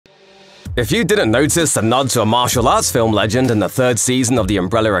If you didn't notice the nod to a martial arts film legend in the third season of The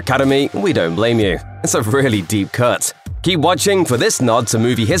Umbrella Academy, we don't blame you. It's a really deep cut. Keep watching for this nod to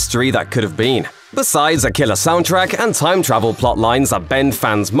movie history that could have been. Besides a killer soundtrack and time travel plot lines that bend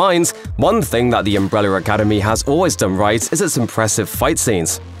fans' minds, one thing that The Umbrella Academy has always done right is its impressive fight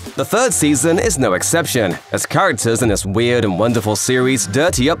scenes. The third season is no exception, as characters in this weird and wonderful series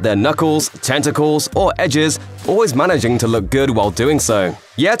dirty up their knuckles, tentacles, or edges, always managing to look good while doing so.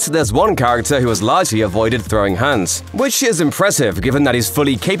 Yet, there's one character who has largely avoided throwing hands, which is impressive given that he's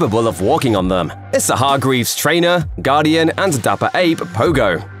fully capable of walking on them. It's the Hargreaves trainer, guardian, and dapper ape,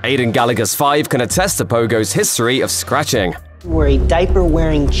 Pogo. Aidan Gallagher's 5 can attest to Pogo's history of scratching. We're a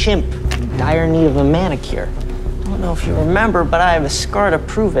diaper-wearing chimp in dire need of a manicure. I don't know if you remember, but I have a scar to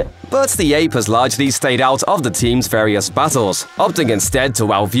prove it. But the ape has largely stayed out of the team's various battles, opting instead to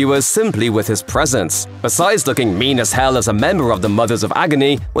wow viewers simply with his presence. Besides looking mean as hell as a member of the Mothers of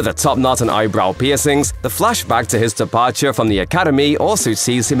Agony, with a top knot and eyebrow piercings, the flashback to his departure from the academy also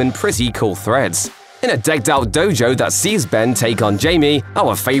sees him in pretty cool threads. In a decked-out dojo that sees Ben take on Jamie,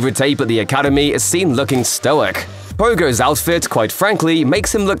 our favorite ape at the academy is seen looking stoic. Pogo's outfit, quite frankly,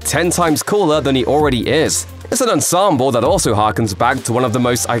 makes him look 10 times cooler than he already is. It's an ensemble that also harkens back to one of the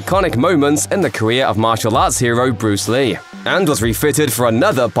most iconic moments in the career of martial arts hero Bruce Lee, and was refitted for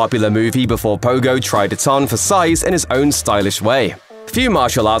another popular movie before Pogo tried it on for size in his own stylish way. Few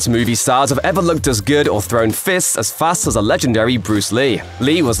martial arts movie stars have ever looked as good or thrown fists as fast as a legendary Bruce Lee.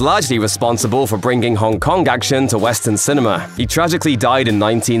 Lee was largely responsible for bringing Hong Kong action to Western cinema. He tragically died in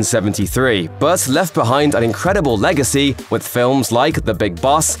 1973, but left behind an incredible legacy with films like The Big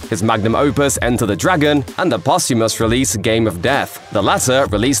Boss, his magnum opus Enter the Dragon, and the posthumous release Game of Death. The latter,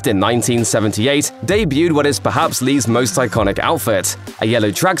 released in 1978, debuted what is perhaps Lee's most iconic outfit, a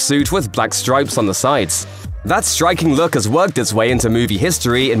yellow tracksuit with black stripes on the sides. That striking look has worked its way into movie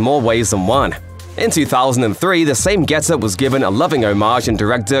history in more ways than one. In 2003, the same getup was given a loving homage in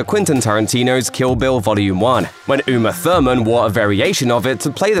director Quentin Tarantino's Kill Bill Volume 1, when Uma Thurman wore a variation of it to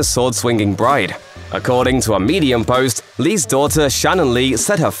play the sword-swinging bride. According to a Medium post, Lee's daughter Shannon Lee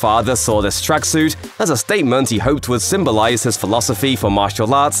said her father saw this tracksuit as a statement he hoped would symbolize his philosophy for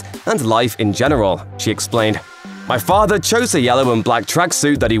martial arts and life in general. She explained, "My father chose a yellow and black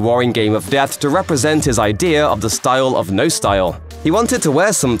tracksuit that he wore in Game of Death to represent his idea of the style of no style. He wanted to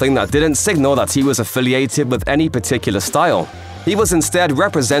wear something that didn't signal that he was affiliated with any particular style. He was instead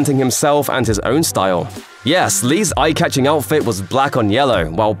representing himself and his own style." Yes, Lee's eye-catching outfit was black on yellow,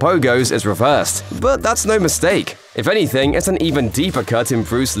 while Pogo's is reversed. But that's no mistake. If anything, it's an even deeper cut in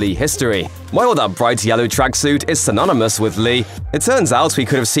Bruce Lee history. While that bright yellow tracksuit is synonymous with Lee, it turns out we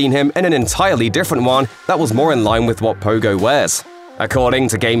could have seen him in an entirely different one that was more in line with what Pogo wears. According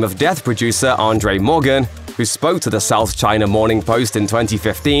to Game of Death producer Andre Morgan, who spoke to the South China Morning Post in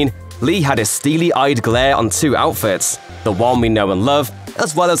 2015, Lee had a steely-eyed glare on 2 outfits, the one we know and love,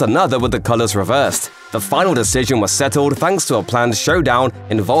 as well as another with the colors reversed. The final decision was settled thanks to a planned showdown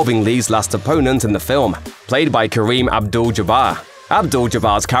involving Lee's last opponent in the film, played by Kareem Abdul-Jabbar.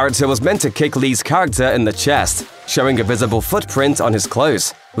 Abdul-Jabbar's character was meant to kick Lee's character in the chest, showing a visible footprint on his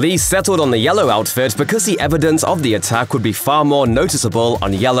clothes. Lee settled on the yellow outfit because the evidence of the attack would be far more noticeable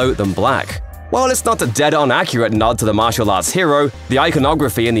on yellow than black. While it's not a dead-on accurate nod to the martial arts hero, the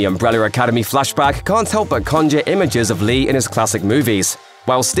iconography in the Umbrella Academy flashback can't help but conjure images of Lee in his classic movies,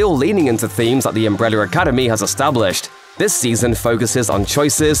 while still leaning into themes that the Umbrella Academy has established. This season focuses on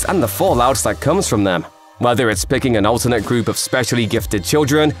choices and the fallouts that comes from them, whether it's picking an alternate group of specially gifted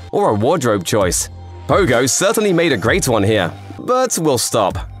children or a wardrobe choice. Pogo certainly made a great one here, but we'll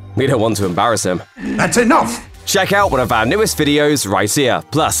stop. We don't want to embarrass him. That's enough! Check out one of our newest videos right here,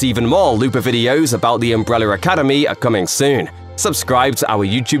 plus even more Looper videos about the Umbrella Academy are coming soon. Subscribe to our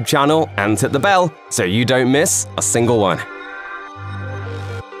YouTube channel and hit the bell so you don't miss a single one.